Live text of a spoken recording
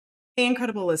Hey,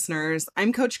 incredible listeners.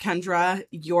 I'm Coach Kendra,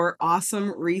 your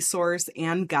awesome resource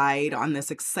and guide on this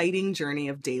exciting journey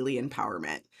of daily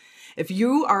empowerment. If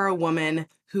you are a woman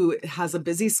who has a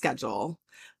busy schedule,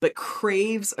 but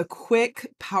craves a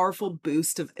quick, powerful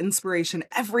boost of inspiration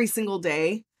every single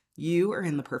day, you are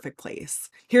in the perfect place.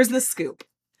 Here's the scoop.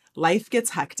 Life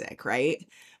gets hectic, right?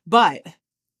 But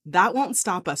that won't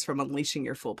stop us from unleashing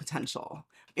your full potential.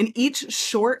 In each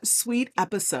short, sweet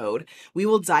episode, we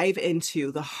will dive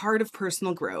into the heart of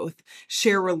personal growth,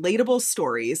 share relatable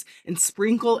stories, and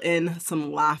sprinkle in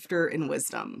some laughter and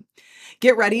wisdom.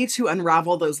 Get ready to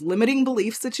unravel those limiting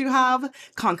beliefs that you have,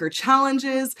 conquer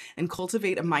challenges, and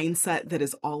cultivate a mindset that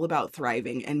is all about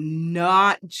thriving and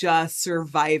not just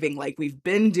surviving like we've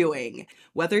been doing.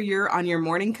 Whether you're on your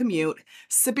morning commute,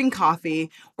 sipping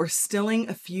coffee, or stilling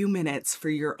a few minutes for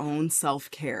your own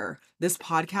self-care, this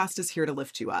podcast is here to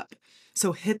lift you up.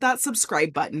 So hit that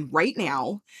subscribe button right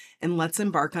now and let's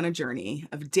embark on a journey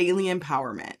of daily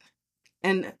empowerment.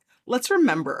 And let's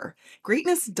remember,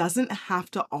 greatness doesn't have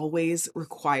to always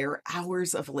require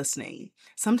hours of listening.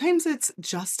 Sometimes it's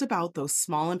just about those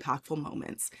small, impactful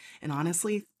moments. And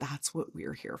honestly, that's what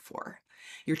we're here for.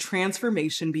 Your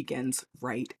transformation begins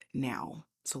right now.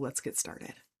 So let's get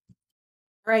started.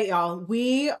 All right, y'all.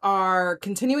 We are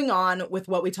continuing on with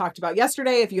what we talked about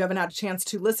yesterday. If you haven't had a chance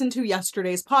to listen to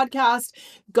yesterday's podcast,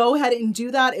 go ahead and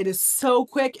do that. It is so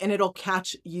quick and it'll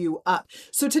catch you up.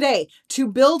 So today, to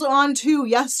build on to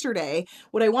yesterday,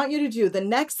 what I want you to do, the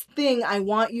next thing I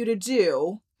want you to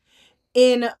do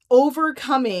in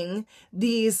overcoming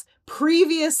these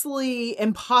previously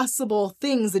impossible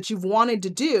things that you've wanted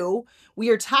to do, we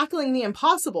are tackling the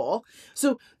impossible.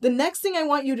 So the next thing I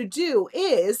want you to do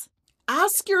is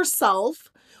ask yourself,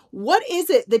 what is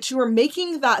it that you are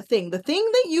making that thing, the thing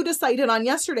that you decided on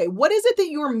yesterday, what is it that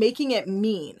you are making it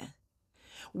mean?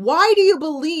 Why do you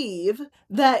believe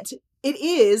that it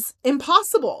is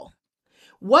impossible?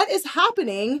 What is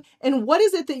happening and what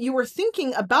is it that you are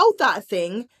thinking about that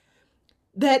thing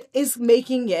that is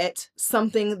making it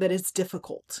something that is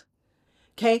difficult?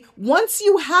 Okay, once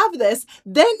you have this,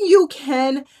 then you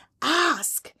can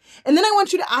ask. And then I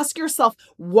want you to ask yourself,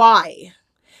 why?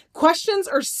 Questions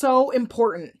are so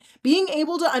important. Being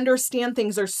able to understand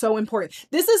things are so important.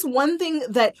 This is one thing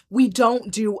that we don't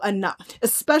do enough,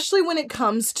 especially when it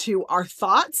comes to our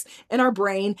thoughts and our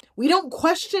brain. We don't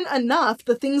question enough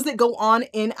the things that go on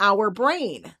in our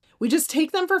brain. We just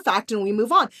take them for fact and we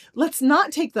move on. Let's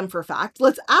not take them for fact.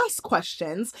 Let's ask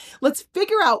questions. Let's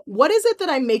figure out, what is it that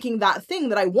I'm making that thing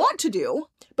that I want to do,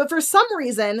 but for some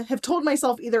reason have told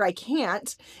myself either I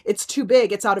can't, it's too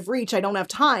big, it's out of reach, I don't have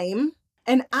time.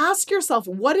 And ask yourself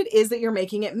what it is that you're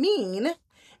making it mean.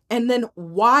 And then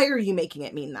why are you making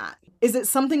it mean that? Is it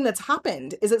something that's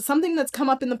happened? Is it something that's come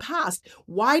up in the past?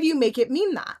 Why do you make it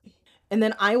mean that? And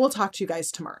then I will talk to you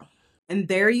guys tomorrow. And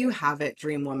there you have it,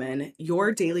 Dream Woman,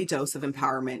 your daily dose of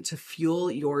empowerment to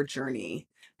fuel your journey.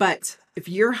 But if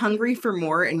you're hungry for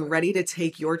more and ready to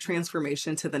take your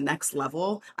transformation to the next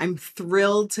level, I'm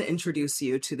thrilled to introduce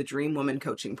you to the Dream Woman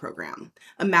Coaching Program.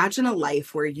 Imagine a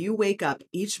life where you wake up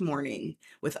each morning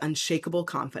with unshakable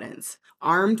confidence,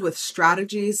 armed with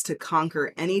strategies to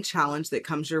conquer any challenge that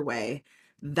comes your way.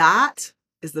 That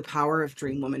is the power of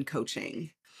Dream Woman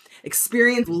Coaching.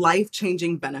 Experience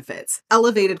life-changing benefits,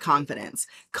 elevated confidence,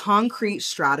 concrete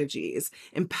strategies,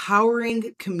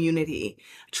 empowering community,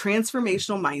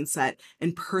 transformational mindset,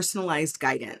 and personalized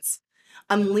guidance.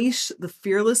 Unleash the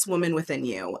fearless woman within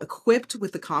you, equipped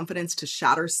with the confidence to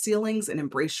shatter ceilings and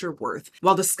embrace your worth,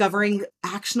 while discovering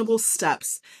actionable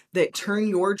steps that turn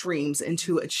your dreams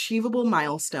into achievable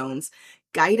milestones,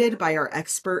 guided by our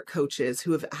expert coaches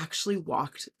who have actually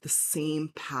walked the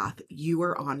same path you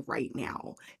are on right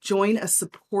now. Join a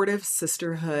supportive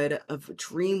sisterhood of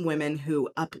dream women who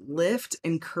uplift,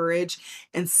 encourage,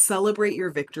 and celebrate your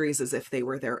victories as if they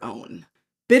were their own.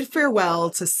 Bid farewell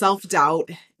to self-doubt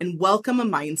and welcome a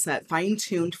mindset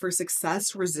fine-tuned for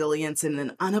success, resilience, and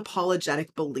an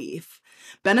unapologetic belief.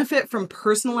 Benefit from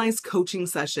personalized coaching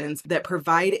sessions that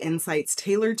provide insights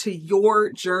tailored to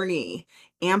your journey,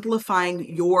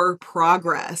 amplifying your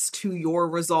progress to your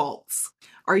results.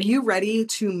 Are you ready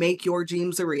to make your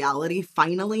dreams a reality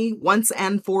finally, once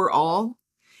and for all?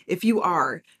 If you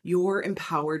are, your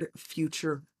empowered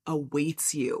future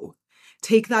awaits you.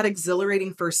 Take that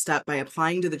exhilarating first step by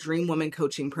applying to the Dream Woman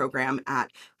Coaching Program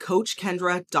at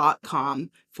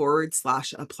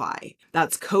coachkendra.com/apply.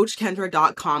 That's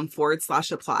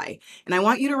coachkendra.com/apply. And I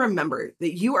want you to remember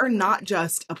that you are not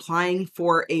just applying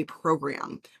for a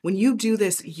program. When you do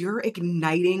this, you're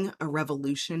igniting a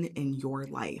revolution in your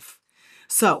life.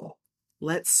 So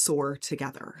let's soar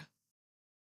together.